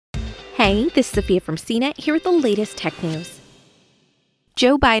Hey, this is Sophia from CNET here with the latest tech news.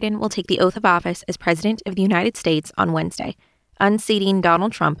 Joe Biden will take the oath of office as President of the United States on Wednesday, unseating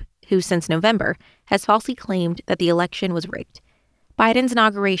Donald Trump, who since November has falsely claimed that the election was rigged. Biden's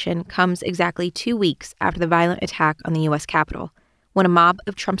inauguration comes exactly 2 weeks after the violent attack on the U.S. Capitol, when a mob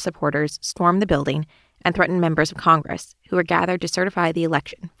of Trump supporters stormed the building and threatened members of Congress who were gathered to certify the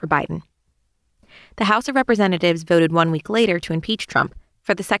election for Biden. The House of Representatives voted 1 week later to impeach Trump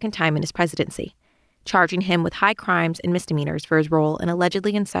for the second time in his presidency, charging him with high crimes and misdemeanors for his role in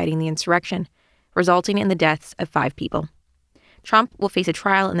allegedly inciting the insurrection, resulting in the deaths of 5 people. Trump will face a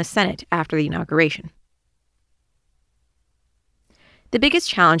trial in the Senate after the inauguration. The biggest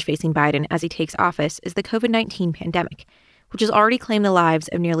challenge facing Biden as he takes office is the COVID-19 pandemic, which has already claimed the lives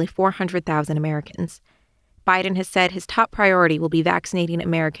of nearly 400,000 Americans. Biden has said his top priority will be vaccinating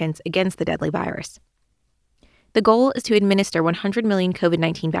Americans against the deadly virus. The goal is to administer 100 million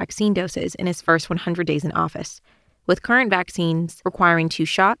COVID-19 vaccine doses in his first 100 days in office. With current vaccines requiring 2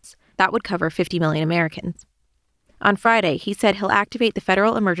 shots, that would cover 50 million Americans. On Friday, he said he'll activate the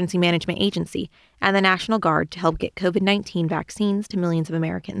Federal Emergency Management Agency and the National Guard to help get COVID-19 vaccines to millions of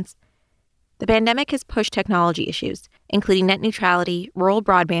Americans. The pandemic has pushed technology issues, including net neutrality, rural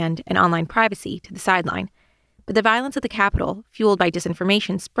broadband, and online privacy, to the sideline. But the violence at the Capitol, fueled by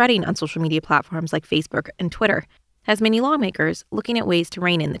disinformation spreading on social media platforms like Facebook and Twitter, has many lawmakers looking at ways to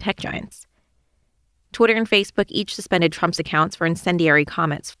rein in the tech giants. Twitter and Facebook each suspended Trump's accounts for incendiary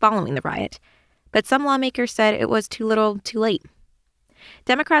comments following the riot, but some lawmakers said it was too little, too late.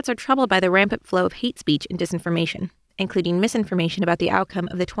 Democrats are troubled by the rampant flow of hate speech and disinformation, including misinformation about the outcome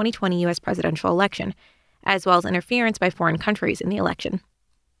of the 2020 U.S. presidential election, as well as interference by foreign countries in the election.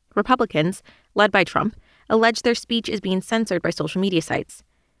 Republicans, led by Trump, allege their speech is being censored by social media sites.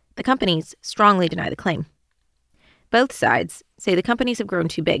 The companies strongly deny the claim. Both sides say the companies have grown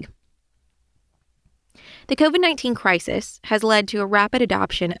too big. The COVID-19 crisis has led to a rapid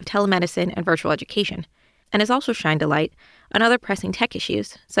adoption of telemedicine and virtual education, and has also shined a light on other pressing tech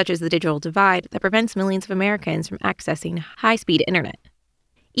issues, such as the digital divide that prevents millions of Americans from accessing high-speed internet.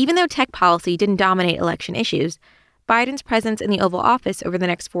 Even though tech policy didn't dominate election issues, Biden's presence in the Oval Office over the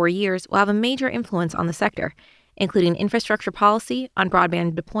next 4 years will have a major influence on the sector, including infrastructure policy on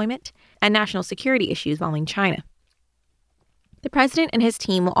broadband deployment and national security issues involving China. The president and his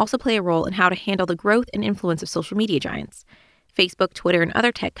team will also play a role in how to handle the growth and influence of social media giants. Facebook, Twitter, and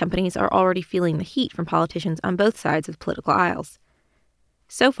other tech companies are already feeling the heat from politicians on both sides of the political aisles.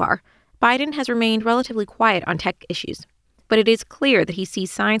 So far, Biden has remained relatively quiet on tech issues, but it is clear that he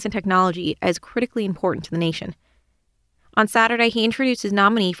sees science and technology as critically important to the nation. On Saturday, he introduced his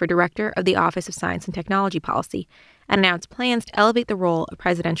nominee for Director of the Office of Science and Technology Policy and announced plans to elevate the role of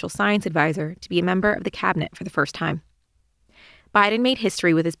Presidential Science Advisor to be a member of the cabinet for the first time. Biden made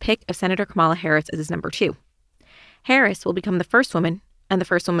history with his pick of Senator Kamala Harris as his number 2. Harris will become the first woman, and the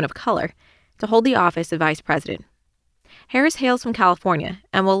first woman of color, to hold the office of vice president. Harris hails from California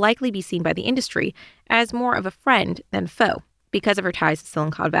and will likely be seen by the industry as more of a friend than foe because of her ties to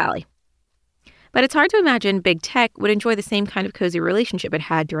Silicon Valley. But it's hard to imagine big tech would enjoy the same kind of cozy relationship it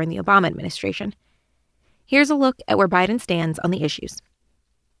had during the Obama administration. Here's a look at where Biden stands on the issues.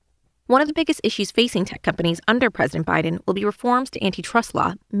 One of the biggest issues facing tech companies under President Biden will be reforms to antitrust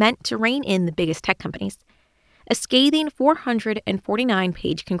law meant to rein in the biggest tech companies. A scathing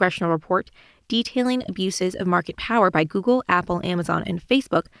 449-page congressional report detailing abuses of market power by Google, Apple, Amazon, and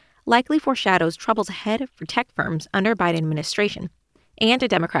Facebook likely foreshadows troubles ahead for tech firms under Biden administration and a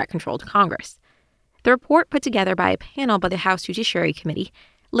Democrat-controlled Congress. The report, put together by a panel by the House Judiciary Committee,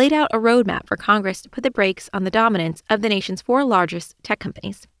 laid out a roadmap for Congress to put the brakes on the dominance of the nation's 4 largest tech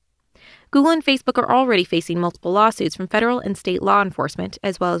companies. Google and Facebook are already facing multiple lawsuits from federal and state law enforcement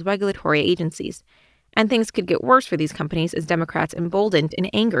as well as regulatory agencies. And things could get worse for these companies as Democrats, emboldened and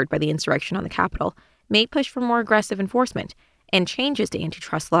angered by the insurrection on the Capitol, may push for more aggressive enforcement and changes to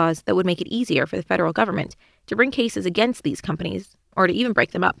antitrust laws that would make it easier for the federal government to bring cases against these companies or to even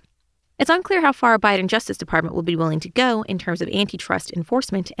break them up. It's unclear how far Biden Justice Department will be willing to go in terms of antitrust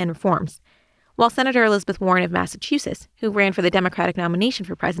enforcement and reforms. While Senator Elizabeth Warren of Massachusetts, who ran for the Democratic nomination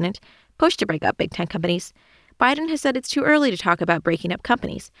for president, pushed to break up big tech companies, Biden has said it's too early to talk about breaking up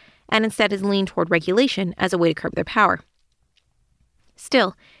companies, and instead has leaned toward regulation as a way to curb their power.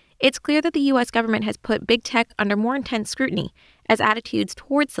 Still, it's clear that the U.S. government has put big tech under more intense scrutiny as attitudes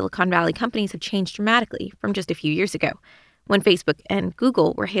towards Silicon Valley companies have changed dramatically from just a few years ago, when Facebook and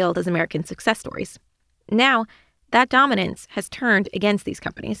Google were hailed as American success stories. Now, that dominance has turned against these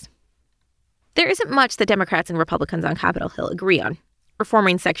companies. There isn't much that Democrats and Republicans on Capitol Hill agree on.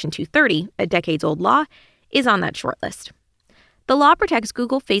 Reforming Section 230, a decades-old law, is on that short list. The law protects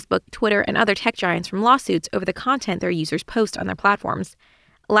Google, Facebook, Twitter, and other tech giants from lawsuits over the content their users post on their platforms.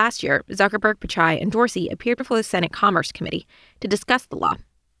 Last year, Zuckerberg, Pichai, and Dorsey appeared before the Senate Commerce Committee to discuss the law,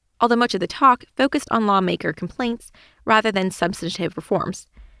 although much of the talk focused on lawmaker complaints rather than substantive reforms.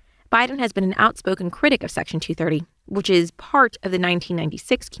 Biden has been an outspoken critic of Section 230, which is part of the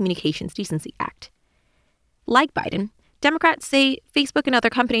 1996 Communications Decency Act. Like Biden, Democrats say Facebook and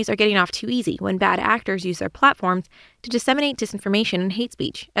other companies are getting off too easy when bad actors use their platforms to disseminate disinformation and hate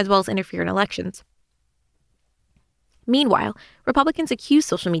speech, as well as interfere in elections. Meanwhile, Republicans accuse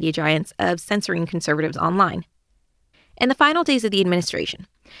social media giants of censoring conservatives online. In the final days of the administration,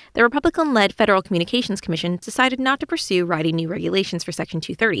 the Republican-led Federal Communications Commission decided not to pursue writing new regulations for Section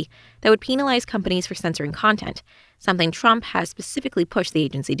 230 that would penalize companies for censoring content, something Trump has specifically pushed the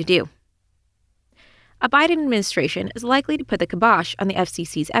agency to do. A Biden administration is likely to put the kibosh on the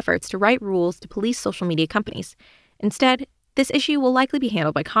FCC's efforts to write rules to police social media companies. Instead, this issue will likely be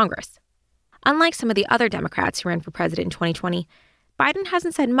handled by Congress. Unlike some of the other Democrats who ran for president in 2020, Biden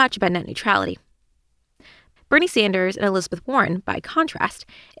hasn't said much about net neutrality. Bernie Sanders and Elizabeth Warren, by contrast,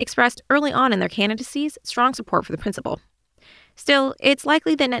 expressed early on in their candidacies strong support for the principle. Still, it's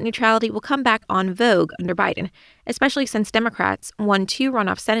likely that net neutrality will come back en vogue under Biden, especially since Democrats won 2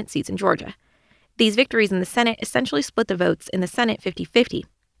 runoff Senate seats in Georgia. These victories in the Senate essentially split the votes in the Senate 50-50,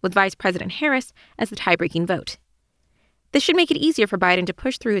 with Vice President Harris as the tie-breaking vote. This should make it easier for Biden to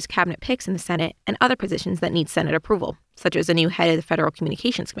push through his cabinet picks in the Senate and other positions that need Senate approval, such as a new head of the Federal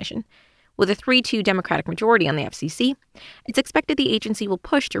Communications Commission. With a 3-2 Democratic majority on the FCC, it's expected the agency will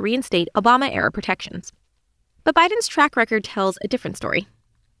push to reinstate Obama-era protections. But Biden's track record tells a different story.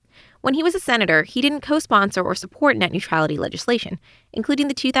 When he was a senator, he didn't co-sponsor or support net neutrality legislation, including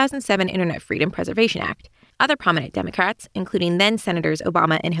the 2007 Internet Freedom Preservation Act. Other prominent Democrats, including then-Senators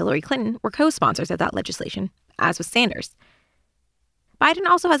Obama and Hillary Clinton, were co-sponsors of that legislation, as was Sanders. Biden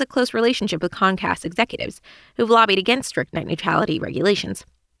also has a close relationship with Comcast executives, who've lobbied against strict net neutrality regulations.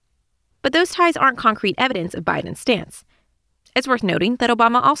 But those ties aren't concrete evidence of Biden's stance. It's worth noting that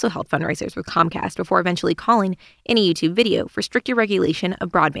Obama also held fundraisers with Comcast before eventually calling in a YouTube video for stricter regulation of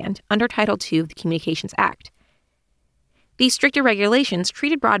broadband under Title II of the Communications Act. These stricter regulations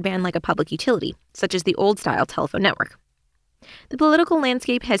treated broadband like a public utility, such as the old-style telephone network. The political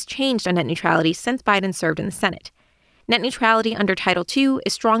landscape has changed on net neutrality since Biden served in the Senate. Net neutrality under Title II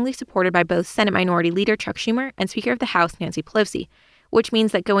is strongly supported by both Senate Minority Leader Chuck Schumer and Speaker of the House Nancy Pelosi, which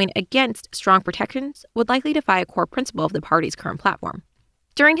means that going against strong protections would likely defy a core principle of the party's current platform.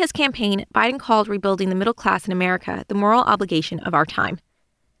 During his campaign, Biden called rebuilding the middle class in America the moral obligation of our time.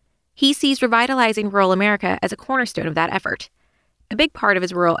 He sees revitalizing rural America as a cornerstone of that effort. A big part of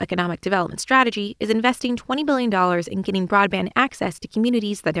his rural economic development strategy is investing $20 billion in getting broadband access to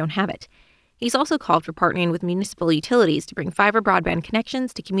communities that don't have it. He's also called for partnering with municipal utilities to bring fiber broadband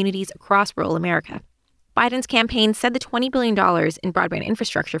connections to communities across rural America. Biden's campaign said the $20 billion in broadband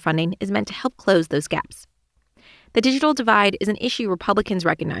infrastructure funding is meant to help close those gaps. The digital divide is an issue Republicans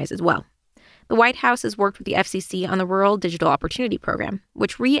recognize as well. The White House has worked with the FCC on the Rural Digital Opportunity Program,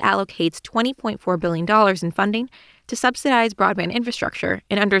 which reallocates $20.4 billion in funding to subsidize broadband infrastructure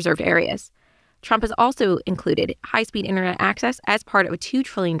in underserved areas. Trump has also included high-speed internet access as part of a $2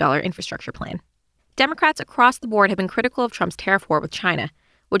 trillion infrastructure plan. Democrats across the board have been critical of Trump's tariff war with China,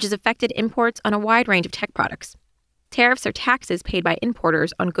 which has affected imports on a wide range of tech products. Tariffs are taxes paid by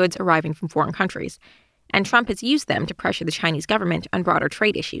importers on goods arriving from foreign countries, and Trump has used them to pressure the Chinese government on broader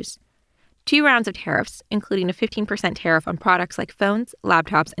trade issues. 2 rounds of tariffs, including a 15% tariff on products like phones,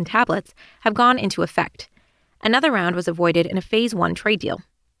 laptops, and tablets, have gone into effect. Another round was avoided in a Phase 1 trade deal.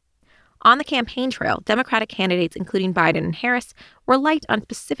 On the campaign trail, Democratic candidates, including Biden and Harris, were light on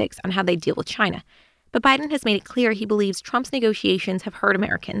specifics on how they deal with China. But Biden has made it clear he believes Trump's negotiations have hurt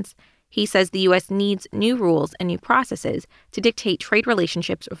Americans. He says the U.S. needs new rules and new processes to dictate trade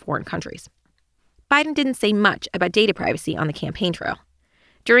relationships with foreign countries. Biden didn't say much about data privacy on the campaign trail.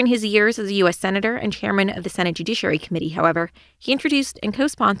 During his years as a U.S. Senator and chairman of the Senate Judiciary Committee, however, he introduced and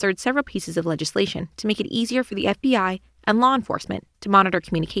co-sponsored several pieces of legislation to make it easier for the FBI and law enforcement to monitor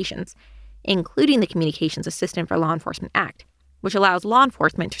communications, including the Communications Assistant for Law Enforcement Act, which allows law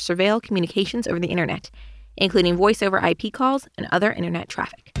enforcement to surveil communications over the internet, including voice-over IP calls and other internet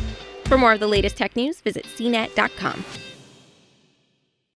traffic. For more of the latest tech news, visit cnet.com.